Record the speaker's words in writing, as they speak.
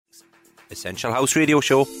Essential House Radio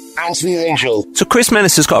Show. Anthony Angel. So Kris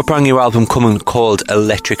Menace has got a brand new album coming called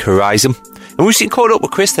Electric Horizon. And we've recently caught up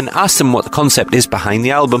with Kris and asked him what the concept is behind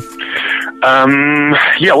the album.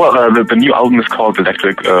 The new album is called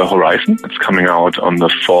Electric Horizon. It's coming out on the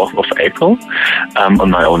 4th of April on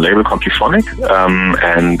my own label, Compusonic.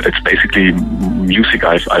 And it's basically music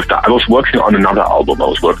I've done. I was working on another album. I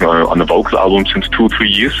was working on a vocal album since 2-3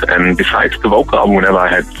 years. And besides the vocal album, whenever I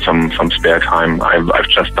had some spare time, I've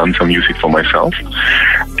just done some music for myself.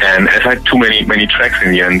 And as I had too many tracks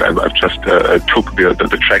in the end, I've just took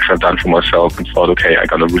the tracks I've done for myself and thought, okay, I'm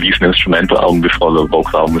going to release an instrumental album before the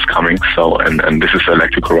vocal album is coming. So, and this is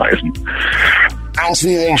Electric Horizon.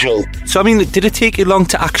 Anthony Angel. So, I mean, did it take you long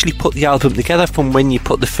to actually put the album together from when you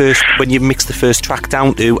mixed the first track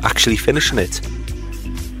down to actually finishing it?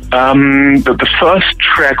 The first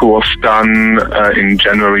track was done in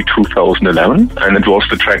January 2011, and it was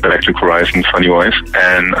the track Electric Horizon, Funny-Wise.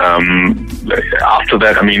 And after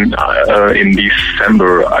that, in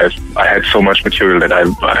December, I had so much material that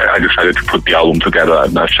I decided to put the album together,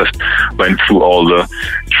 and I just went through all the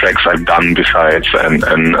tracks I've done besides, and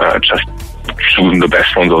just choosing the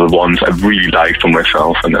best ones or the ones I really liked for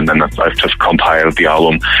myself, and then I've just compiled the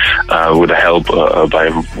album with the help by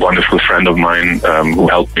a wonderful friend of mine who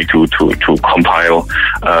helped me to compile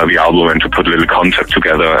the album and to put a little concept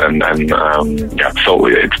together, so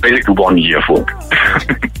it's basically 1 year of work.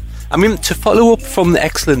 I mean, to follow up from the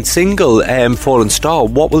excellent single, Fallen Star,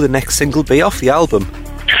 what will the next single be off the album?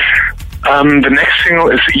 The next single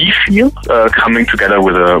is E-Feel, coming together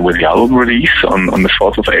with the album release on the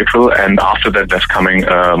 4th of April, and after that there's coming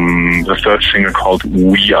the third single called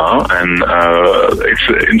We Are, and it's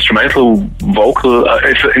an instrumental vocal,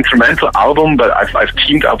 it's an instrumental album, but I've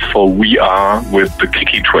teamed up for We Are with the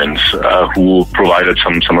Kiki Twins, who provided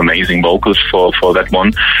some amazing vocals for that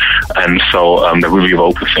one, and so there will be a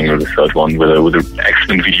vocal single, the third one, with an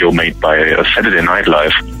excellent video made by Saturday Night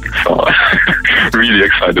Live. So really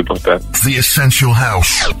excited about that. The Essential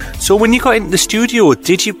House. So when you got into the studio,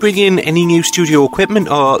 did you bring in any new studio equipment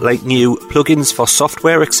or like new plugins for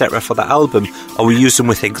software, etc. for the album, or were you using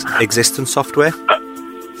with existing software?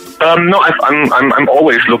 No, I'm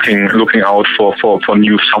always looking out for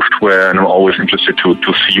new software, and I'm always interested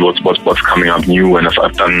to see what's coming up new. And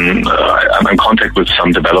I'm in contact with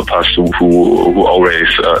some developers who always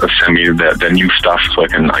send me their new stuff, so I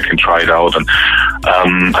can try it out. And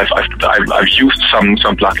I've used some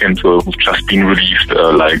plugins who've just been released,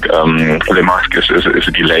 like Le Masque is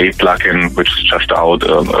a delay plugin, which is just out,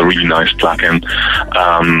 a really nice plugin.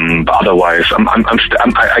 But otherwise,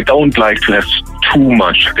 I don't like to have too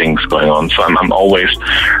much things going on, so I'm always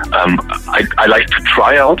I like to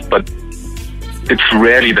try out, but it's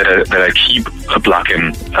rarely that I keep a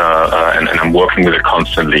plugin and I'm working with it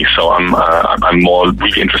constantly. So I'm more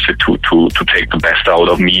really interested to take the best out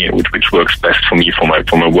of me, which works best for me for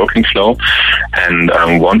my working flow. And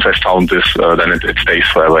once I found this, then it stays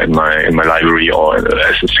forever in my library, or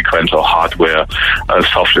as a sequence or hardware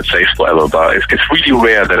software, it stays forever. But it's really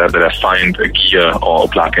rare that I find a gear or a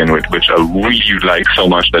plugin which I really like so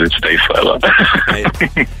much that it stays forever.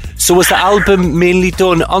 Right. So was the album mainly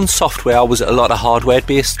done on software, or was it a lot of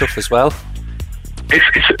hardware-based stuff as well?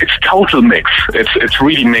 It's total mix. It's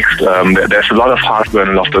really mixed. There's a lot of hardware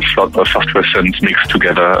and a lot of software synths mixed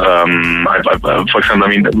together. For example,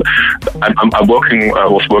 I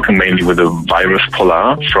was working mainly with the Virus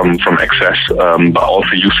Polar from XS, but I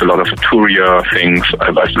also used a lot of Arturia things.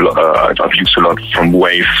 I've used a lot from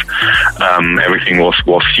Wave. Everything was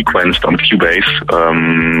sequenced on Cubase,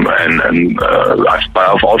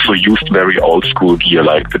 I've also used very old school gear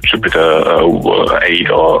like the Jupiter 8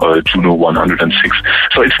 or Juno 106.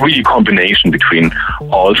 So it's really a combination between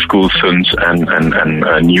old school synths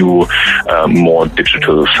and new, more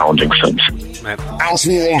digital sounding synths.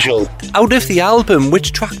 Anthony Angel. Out of the album,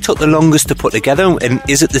 which track took the longest to put together, and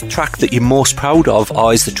is it the track that you're most proud of,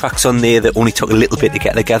 or is the tracks on there that only took a little bit to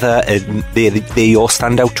get together and they're your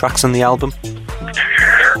standout tracks on the album?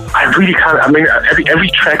 I really can't. Every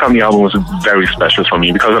track on the album was very special for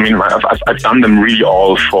me, because I've done them really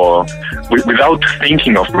all without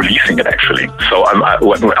thinking of releasing it, actually. So I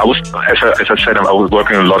was, as I said, I was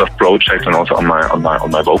working on a lot of projects, and also on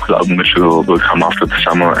my vocal album, which will come after the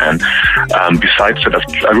summer. And besides that,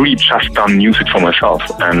 I really just done music for myself,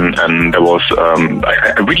 and there was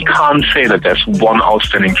I really can't say that there's one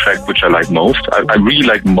outstanding track which I like most. I really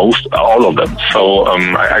like all of them. So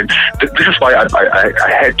this is why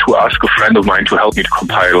I had to to ask a friend of mine to help me to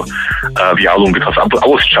compile the album, because I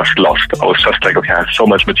was just lost. I was just like, okay, I have so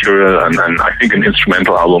much material, and I think an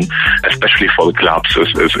instrumental album, especially for the clubs,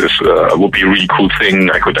 would be a really cool thing.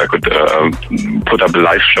 I could put up a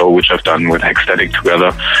live show, which I've done with Hexstatic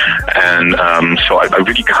together, and so I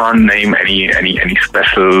really can't name any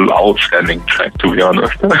special outstanding track, to be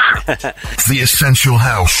honest. The Essential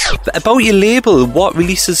House. About your label, what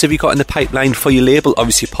releases have you got in the pipeline for your label,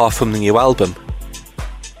 obviously apart from the new album?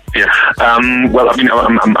 Yeah. Well, I mean,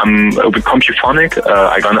 I'm with Compuphonic.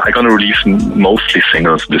 I'm gonna release mostly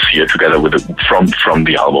singles this year together with from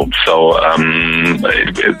the album. So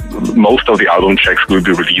most of the album tracks will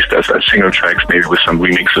be released as single tracks, maybe with some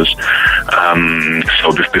remixes.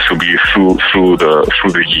 So this will be through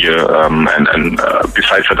the year. And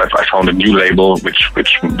besides that, I found a new label which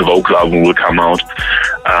the vocal album will come out.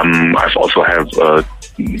 I've also have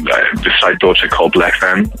this side project called Black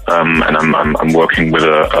Van, and I'm working with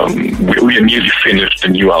we are nearly finished the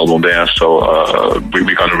new album there, so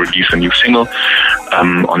we're gonna release a new single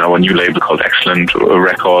on our new label called Excellent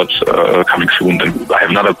Records coming soon. Then I have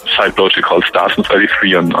another side project called Stars and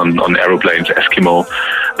 33 on Aeroplane's Eskimo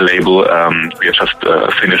label. We are just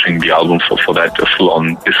finishing the album for that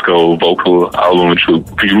full-on disco vocal album, which will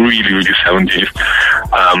be really 70s.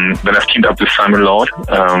 Then I've teamed up with Simon Lord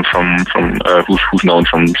from who's known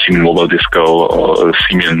from Simeon Mobile Disco, or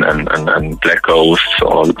Simeon and Black Ghosts,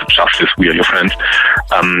 or Justice, We Are Your Friends.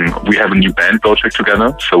 We have a new band project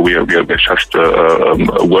together, so we're just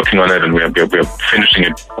working on it, and we're finishing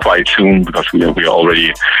it quite soon, because we are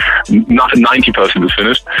already not 90% is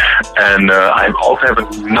finished. And I also have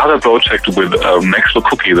another project with Maxwell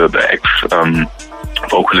Cookie, the ex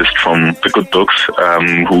vocalist from The Good Books,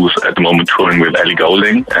 who's at the moment touring with Ellie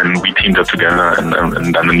Goulding, and we teamed up together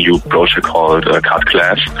and done a new project called Card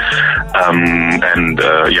Class.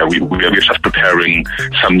 We're just preparing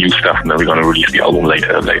some new stuff, and then we're going to release the album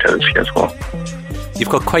later this year as well. You've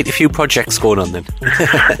got quite a few projects going on then.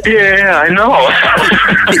 Yeah, I know.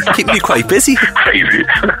 Keeping you quite busy. Crazy.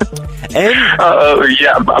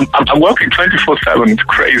 I'm working 24/7. It's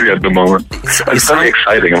crazy at the moment. It's very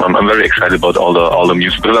exciting. I'm very excited about all the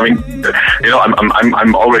music, because I mean,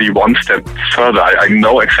 I'm already one step further. I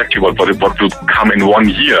know exactly what will come in 1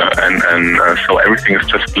 year, and so everything is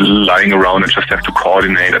just lying around, and just have to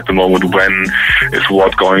coordinate at the moment when is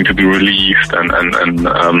what going to be released,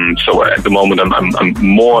 and so at the moment I'm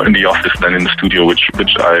more in the office than in the studio, which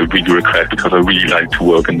I really regret, because I really like to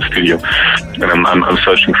work in the studio, and I'm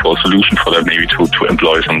searching for a solution for that, maybe to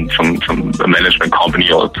employ some management company,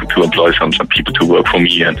 or to employ some people to work for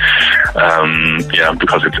me, and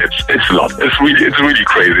because it's a lot. It's really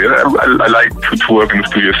crazy. I like to work in the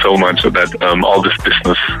studio so much that all this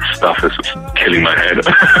business stuff is just killing my head.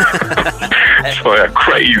 So yeah,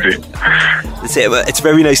 crazy. It's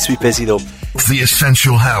very nice to be busy though. The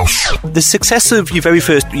Essential House. The success of your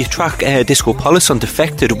track Disco Polis on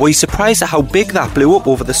Defected, were you surprised at how big that blew up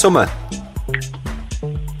over the summer?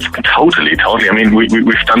 Totally. I mean,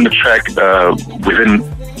 we've done the track within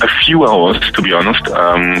a few hours, to be honest.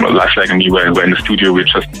 Life Like Me, we're in the studio, we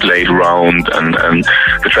just played around, and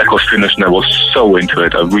the track was finished, and I was so into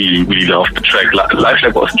it. I really loved the track. Life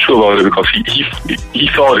Like wasn't sure about it, because he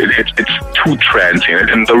thought it's too transient,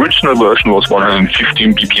 and the original version was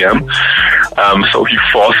 115 BPM, so he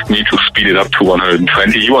forced me to speed it up to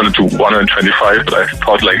 120. He wanted to 125, but I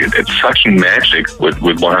thought like it's such magic with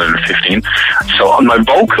 115. So on my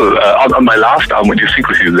vocal, on my last album,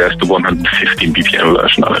 Idiosyncrasy, there's the 115 BPM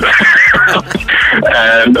version of it.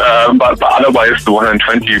 And but otherwise, the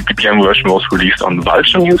 120 BPM version was released on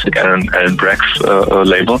Vulture Music and Breck's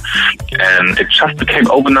label, and it just became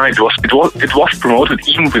overnight. It was promoted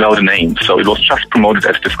even without a name, so it was just promoted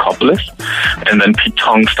as Discopolis, and then Pete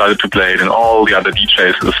Tong started to play it, and all the other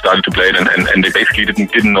DJs started to play it, and they basically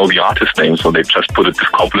didn't know the artist name, so they just put it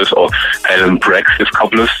Discopolis or Alan Breck's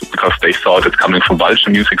Discopolis, because they thought it's coming from Vulture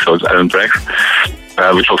Music, so it's Alan Breck's.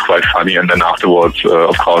 Which was quite funny, and then afterwards,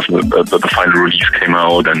 of course, the final release came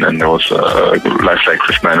out, and then there was Life Like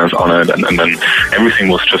Kris Menace on it, and then everything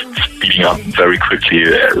was just speeding up very quickly.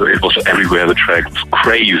 It was everywhere. The track was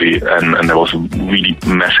crazy, and there was a really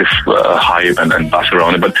massive hype and buzz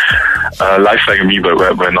around it. But Life Like Me,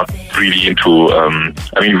 we're not really into.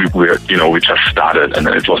 We just started, and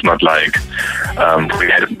it was not like we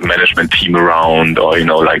had a management team around, or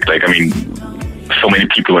so many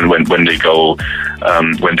people when they go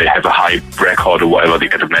when they have a hype record or whatever, they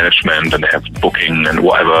get a management and they have booking and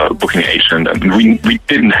whatever, booking agent, and we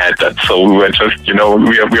didn't have that, so we were just, we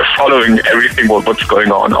are following everything what's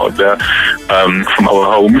going on out there from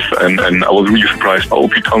our homes, and I was really surprised. Oh,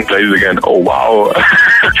 Python plays again. Oh wow!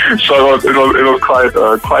 So it was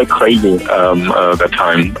quite crazy that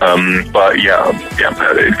time. But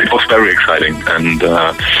it was very exciting, and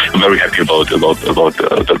I'm very happy about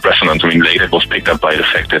the resonance. I mean, later it was picked up by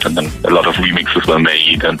Affected, and then a lot of remixes were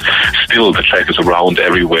made, and still the track is around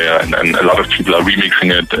everywhere, and a lot of people are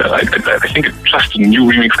remixing it. I think just a new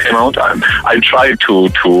remix came out. I tried to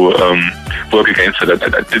work against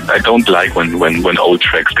it. I don't like when old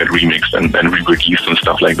tracks get remixed and re-released and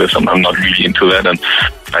stuff like this. I'm not really into that, and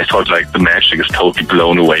I thought like the magic is totally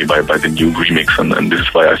blown away by the new remix, and this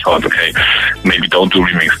is why I thought, okay, maybe don't do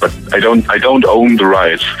remix, but I don't own the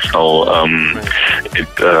rights, so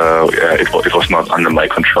it was not under my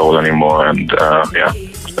control anymore, and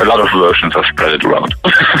a lot of versions are spread around.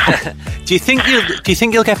 Do you think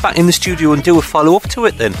you'll get back in the studio and do a follow up to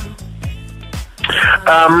it then?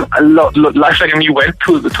 Life Like Me went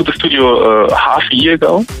to the studio half a year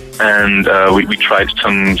ago, and we tried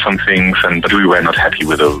some things, but we were not happy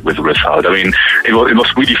with the result. I mean, it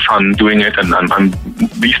was really fun doing it, and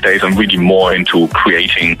these days I'm really more into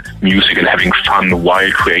creating music and having fun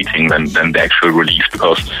while creating than the actual release,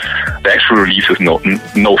 because the actual release is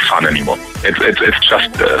no fun anymore. It's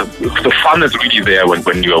just the fun is really there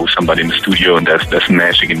when you are with somebody in the studio and there's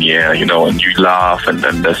magic in the air, and you laugh, and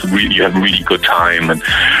then you have a really good time, and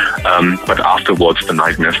but afterwards the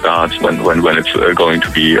nightmare starts when it's going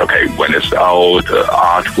to be okay, when it's out,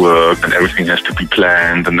 artwork and everything has to be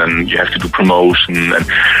planned, and then you have to do promotion, and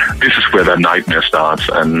this is where the nightmare starts.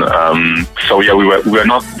 And we were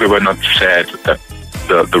not sad that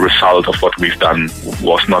the result of what we've done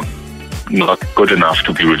was not good enough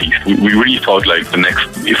to be released. We really thought like the next,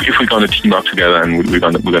 if we're going to team up together and we're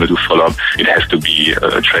going to do follow-up, it has to be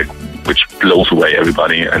a track which blows away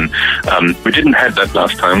everybody, and we didn't have that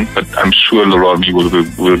last time, but I'm sure Laurent and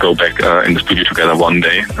me will go back in the studio together one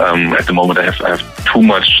day. At the moment I have too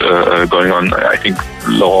much going on. I think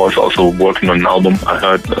Laurent is also working on an album. I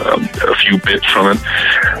heard a few bits from it,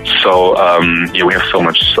 so we have so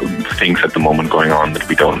much things at the moment going on that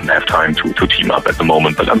we don't have time to team up at the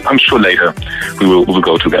moment, but I'm sure later we will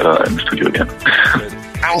go together in the studio again.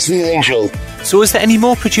 As the Angel. So is there any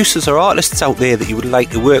more producers or artists out there that you would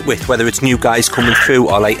like to work with, whether it's new guys coming through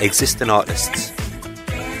or like existing artists?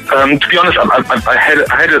 To be honest, I had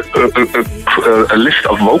a list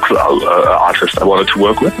of vocal artists I wanted to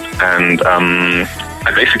work with, and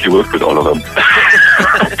I basically worked with all of them.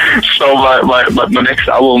 So my next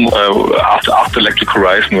album after Electric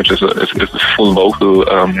Horizon, which is a full vocal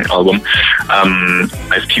album,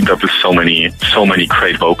 I've teamed up with so many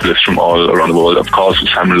great vocalists from all around the world. Of course,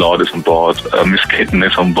 Simon Lord is on board, Miss Kitten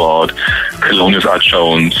is on board, Kelonius Art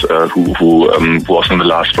Jones, who was on the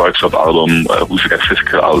last Royksop album, who's a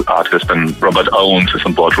physical artist, and Robert Owens is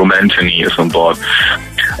on board, Romantony is on board,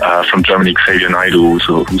 from Germany, Xavier Naidoo,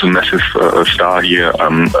 who's a massive star here.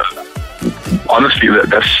 Honestly,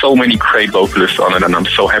 there's so many great vocalists on it, and I'm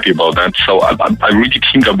so happy about that. So I really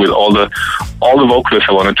teamed up with all the vocalists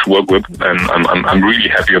I wanted to work with, and I'm really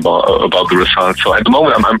happy about the results. So at the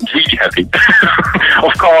moment, I'm really happy.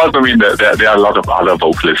 Of course, I mean there are a lot of other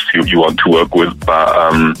vocalists you want to work with, but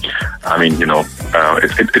I mean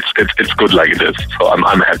it's good like it is. So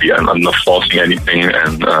I'm happy, and I'm not forcing anything,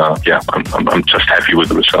 and I'm just happy with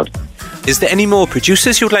the result. Is there any more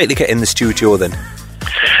producers you'd like to get in the studio then?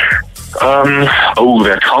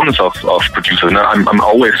 There are tons of producers. Now, I'm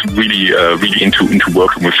always really into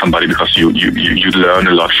working with somebody, because you learn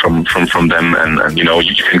a lot from them, and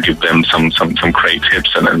you can give them some great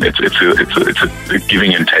tips, and it's a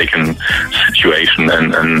giving and taking situation.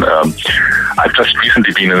 And I've just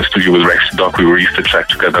recently been in the studio with Rex the Dog. We released the track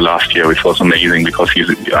together last year, which was amazing, because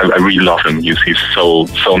I really love him. He's so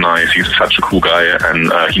nice. He's such a cool guy,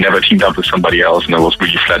 and he never teamed up with somebody else, and I was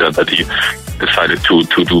really flattered that he decided to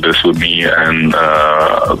do this with me, and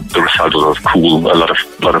the result was cool. A lot of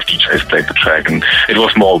DJs played the track, and it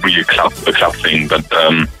was more really a club thing, but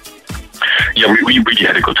we really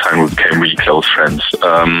had a good time. We became really close friends.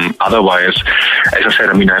 Otherwise, as I said,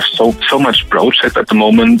 I mean, I have so much project at the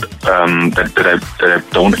moment that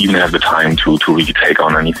I don't even have the time to really take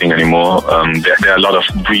on anything anymore. There are a lot of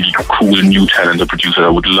really cool new talented producers. I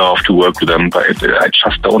would love to work with them, but I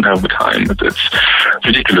just don't have the time. It's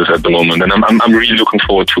ridiculous at the moment, and I'm really looking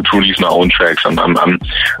forward to release my own tracks. I'm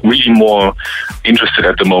really more interested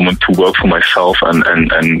at the moment to work for myself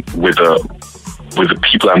and with the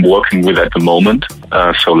people I'm working with at the moment.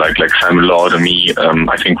 So like Simon Lord and me,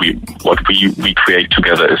 I think what we create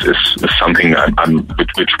together is something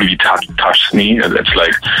which really touches me. It's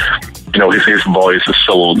like, you know, his voice is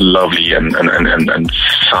so lovely and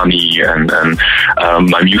sunny, and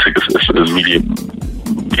my music is really.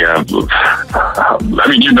 Yeah, I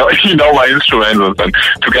mean, you know my instrumentals, and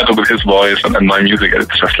together with his voice and my music,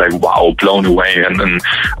 it's just like wow, blown away. And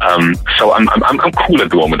so I'm cool at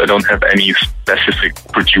the moment. I don't have any specific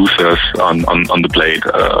producers on the blade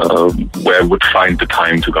where I would find the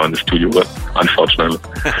time to go in the studio, but unfortunately.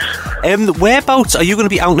 Whereabouts are you going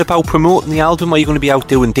to be out and about promoting the album? Are you going to be out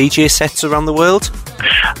doing DJ sets around the world?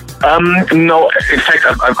 No, in fact,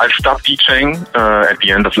 I've stopped DJing at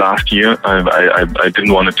the end of last year. I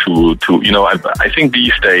didn't want it to you know. I think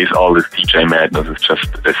these days all this DJ madness is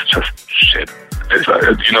just shit. It's,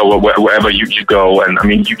 you know, wherever you go, and I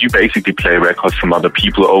mean, you basically play records from other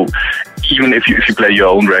people. Or even if you play your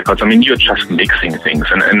own records, I mean, you're just mixing things,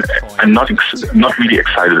 and I'm not really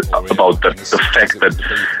excited about the fact that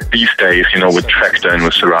these days, you know, with Tractor and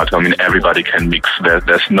with Serato, I mean, everybody can mix.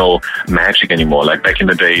 There's no magic anymore. Like back in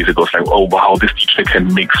the days, it was like, oh wow, this DJ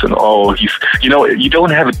can mix, and oh, he's, you know, you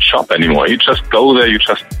don't have a job anymore. You just go there, you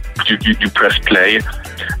press play,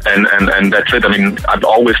 and that's it. I mean, I've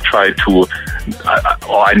always tried to.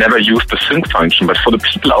 I never used the sync function, but for the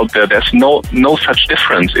people out there, there's no such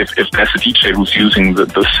difference if there's a DJ who's using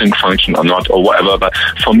the sync function or not or whatever. But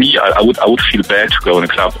for me, I would feel bad to go in a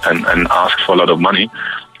club and ask for a lot of money,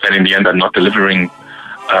 and in the end, I'm not delivering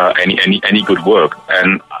any good work.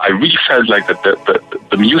 And I really felt like that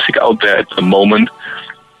the music out there at the moment,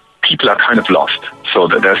 people are kind of lost. So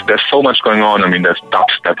there's so much going on. I mean, there's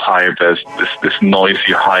dubstep hype, there's this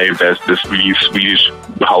noisy hype, there's this really Swedish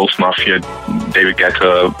house mafia, David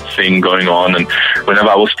Guetta thing going on. And whenever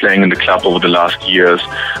I was playing in the club over the last years,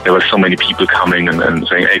 there were so many people coming and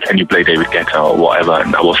saying, hey, can you play David Guetta or whatever?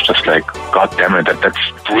 And I was just like, God damn it,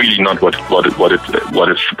 that's really not what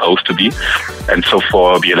it's supposed to be. And so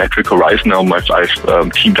for the Electric Horizon album,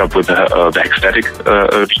 I've teamed up with the Ecstatic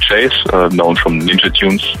DJs, known from Ninja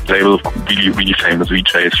Tunes label, really famous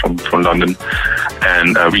DJs from London,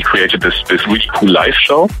 and we created this really cool live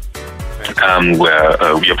show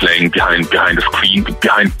where we are playing behind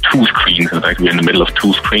two screens. In fact, we're in the middle of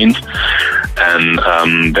two screens,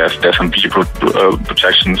 and there's some video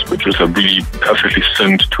projections which is really perfectly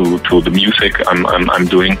synced to the music I'm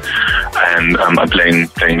doing, and I'm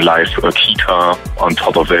playing live guitar on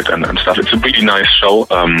top of it and stuff. It's a really nice show.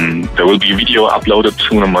 There will be a video uploaded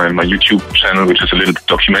soon on my YouTube channel, which is a little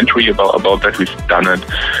documentary about that. We've done it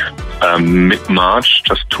mid-March,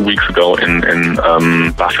 just 2 weeks ago in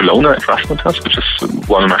Barcelona at Rasmutas, which is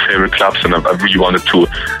one of my favorite clubs, and I really wanted to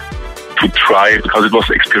try, because it was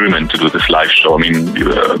an experiment to do this live show. I mean,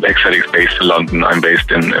 Ecstatic is based in London. I'm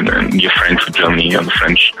based in near Frankfurt, Germany, on the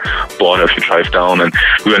French border if you drive down, and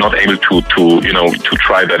we were not able to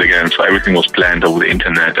try that again. So everything was planned over the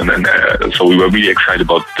internet, and so we were really excited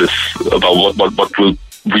about what will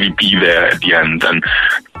really be there at the end. And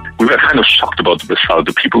we were kind of shocked about the result.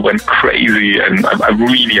 The people went crazy, and I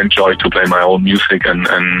really enjoyed to play my own music. And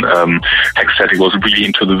Ecstatic was really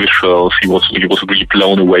into the visuals. He was really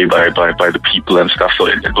blown away by the people and stuff. So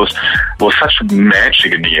it was such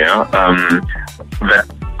magic in the air that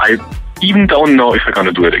I even don't know if I'm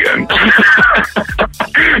gonna do it again.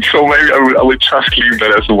 So maybe I will just leave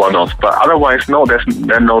that as a one-off. But otherwise, no, there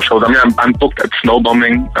are no shows. I mean, I'm booked at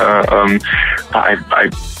Snowbombing. I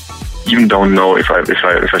even don't know if I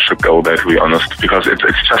should go there, to be honest, because it's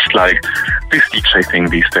just like this DJ thing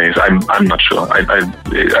these days. I'm not sure.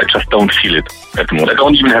 I just don't feel it at the moment. I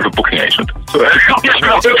don't even have a booking agent. So if you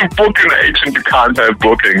have a booking agent, you can't have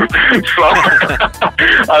bookings. So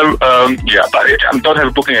but I don't have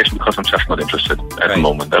a booking agent because I'm just not interested at the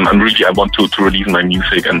moment. I want to release my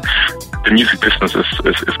music, and the music business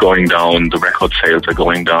is going down. The record sales are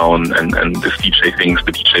going down, and this DJ things,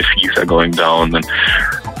 the DJ fees are going down, and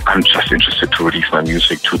I'm just interested to release my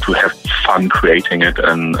music, to have fun creating it,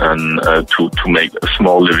 and to make a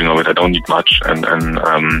small living of it. I don't need much, and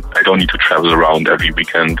I don't need to travel around every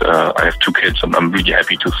weekend. I have 2 kids, and I'm really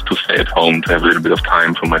happy to stay at home, to have a little bit of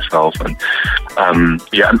time for myself, and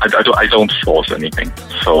I don't force anything.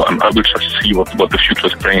 So I will just see what the future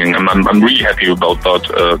is bringing. I'm really happy about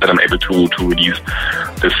that I'm able to release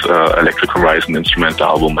this Electric Horizon instrumental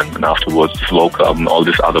album, and afterwards this vocal album, all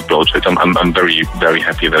this other projects. I'm very, very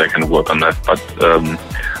happy that that I can work on that. But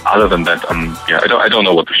other than that, I don't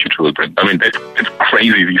know what the future will bring. I mean, it's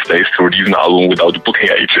crazy these days to release an album without a booking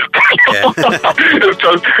agent.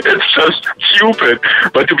 It's just stupid.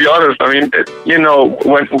 But to be honest, I mean,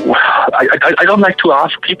 when I don't like to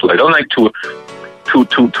ask people. I don't like to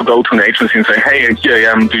go to an agency and say, hey, here I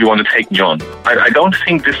am, do you want to take me on? I don't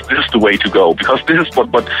think this is the way to go, because this is what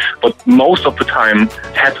most of the time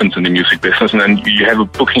happens in the music business. And then you have a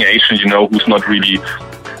booking agent, who's not really,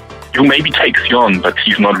 who maybe takes you on, but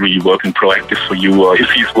he's not really working proactive for you. Or if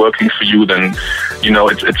he's working for you, then,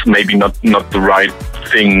 it's maybe not the right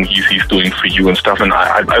thing he's doing for you and stuff. And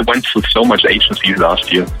I went through so much agencies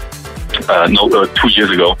last year. 2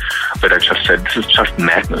 years ago, that I just said, this is just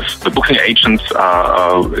madness. The booking agents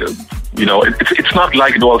are, it's not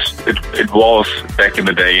like it was back in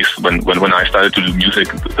the days when I started to do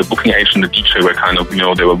music. The booking agent and the DJ were kind of,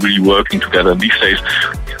 they were really working together. These days,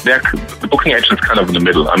 the booking agent is kind of in the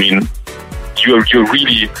middle. I mean, you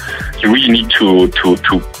really need to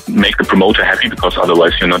make the promoter happy, because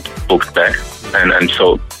otherwise you're not booked back. And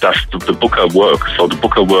so does the booker work. So the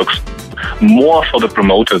booker works more for the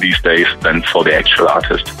promoter these days than for the actual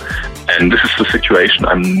artist. And this is the situation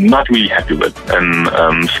I'm not really happy with. And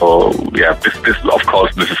this of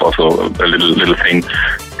course, this is also a little thing.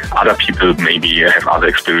 Other people maybe have other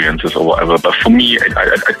experiences or whatever, but for me,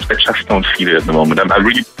 I just don't feel it at the moment.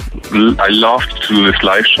 I love to do this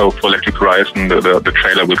live show for Electric Horizon. The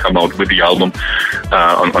trailer will come out with the album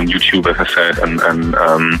on YouTube, as I said. And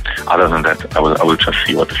other than that, I will just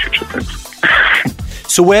see what the future brings.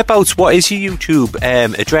 So whereabouts, what is your YouTube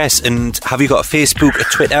address, and have you got a Facebook, a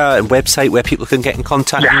Twitter, and website where people can get in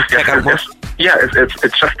contact and check out more? Yeah,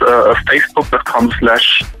 it's just facebook.com/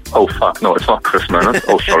 oh fuck, no, it's not Kris Menace.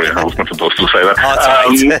 Oh, sorry, I was not supposed to say that. Oh,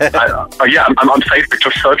 I'm on Facebook.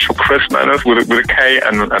 Just search for Kris Menace with a K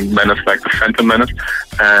and Menace like the Phantom Menace.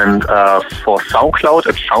 And for SoundCloud,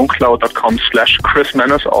 it's soundcloud.com/Kris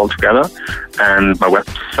Menace altogether. And my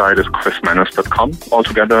website is krismenace.com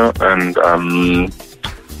altogether. And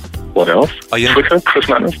what else? Twitter, Kris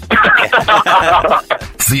Menace.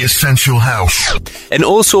 The Essential House. And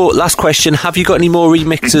also, last question, have you got any more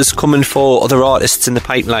remixes coming for other artists in the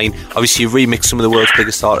pipeline? Obviously, you've remixed some of the world's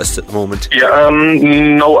biggest artists at the moment. Yeah,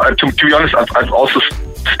 no, to be honest, I've also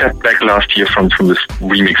stepped back last year from this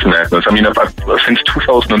remix madness. I mean, I've since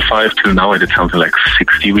 2005 till now, I did something like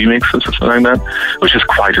 60 remixes or something like that, which is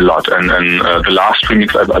quite a lot. And the last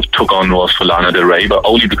remix I took on was for Lana Del Rey, but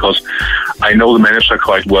only because I know the manager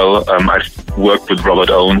quite well. I've worked with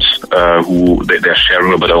Robert Owens, who they're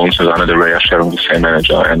sharing. Robert Owens and Lana Del Rey are sharing the same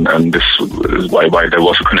manager, and this is why there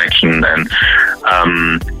was a connection. And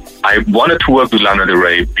I wanted to work with Lana Del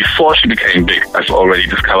Rey before she became big. I've already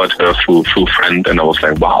discovered her through a friend, and I was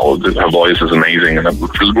like, wow, her voice is amazing, and I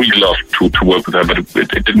would really love to work with her, but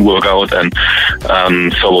it didn't work out. And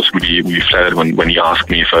so I was really flattered when he asked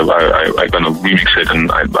me if I'm going to remix it,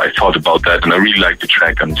 and I thought about that, and I really liked the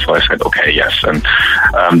track, and so I said, okay, yes. And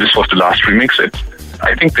this was the last remix.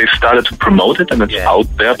 I think they started to promote it, and it's out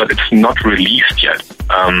there, but it's not released yet.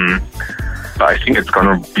 I think it's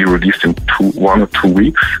going to be released in 1 or 2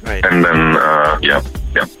 weeks. Right. And then, yeah.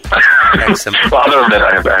 Well, other than that,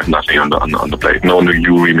 I have nothing on the plate. No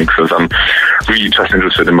new remixes. I'm really just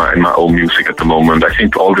interested in my own music at the moment. I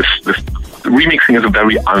think all this remixing is a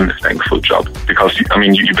very unthankful job, because I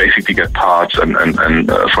mean you basically get parts and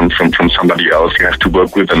from somebody else you have to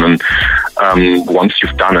work with, and then once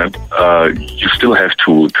you've done it, you still have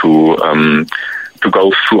to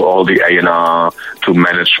go through all the A&R to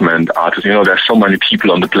management, artists. There's so many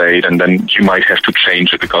people on the plate, and then you might have to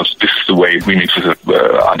change it because this is the way remixes are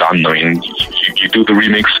done. I mean, you do the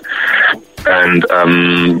remix, and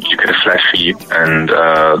you get a flat fee, and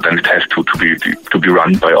then it has to be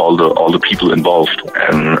run by all the people involved.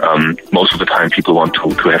 And most of the time, people want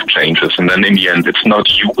to have changes, and then in the end, it's not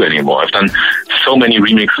you anymore. I've done so many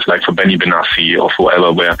remixes, like for Benny Benassi or for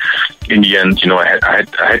whoever, where in the end, I had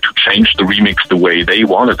to change the remix the way they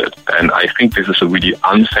wanted it, and I think this is a really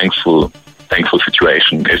unthankful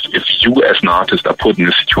situation. If you as an artist are put in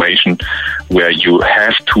a situation where you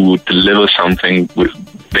have to deliver something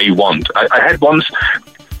they want. I had once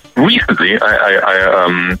recently.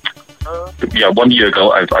 1 year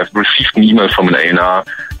ago, I've received an email from an A&R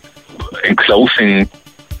enclosing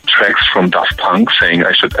tracks from Daft Punk saying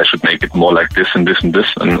I should make it more like this and this and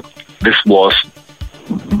this, and this was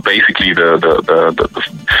basically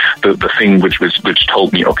the thing which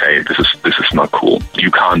told me, okay, this is not cool.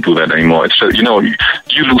 You can't do that anymore. It's just,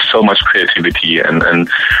 you lose so much creativity, and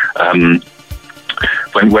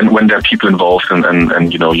when there are people involved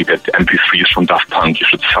and you know, you get the MP3s from Daft Punk, you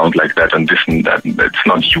should sound like that and this and that. It's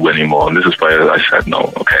not you anymore. And this is why I said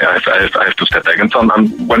no. Okay, I have to step back. And so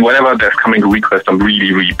whenever there's coming a request, I'm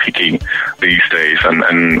really picky these days,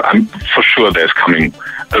 and I'm for sure there's coming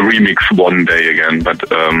a remix one day again.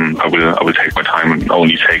 But I will take my time and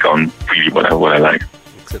only take on really what I like.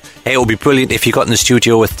 Hey, it would be brilliant if you got in the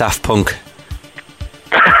studio with Daft Punk.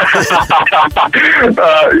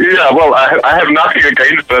 Yeah, well, I have nothing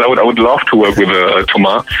against that. I would love to work with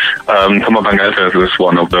Thomas. Thomas Van Gelsen is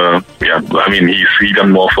one of the, I mean, he's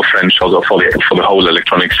done more for French, also for the whole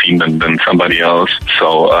electronic scene than somebody else.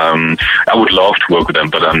 So I would love to work with them,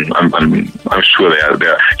 but I'm sure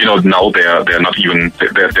they're you know, now they're not even,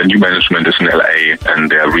 their new management is in LA,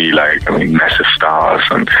 and they're really like, I mean, massive stars,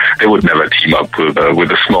 and they would never team up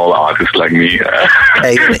with a small artist like me.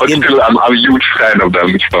 Hey, but still, I'm a huge fan of them.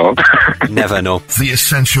 So. Never know. The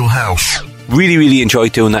Essential House. Really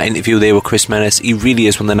enjoyed doing that interview there with Kris Menace. He really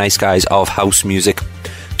is one of the nice guys of house music.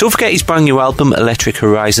 Don't forget his brand new album Electric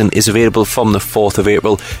Horizon is available from the 4th of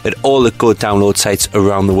April at all the good download sites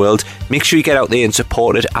around the world. Make sure you get out there and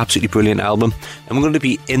support it. Absolutely brilliant album. And we're going to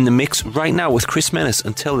be in the mix right now with Kris Menace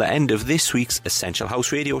until the end of this week's Essential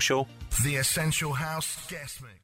House Radio Show. The Essential House guest mix.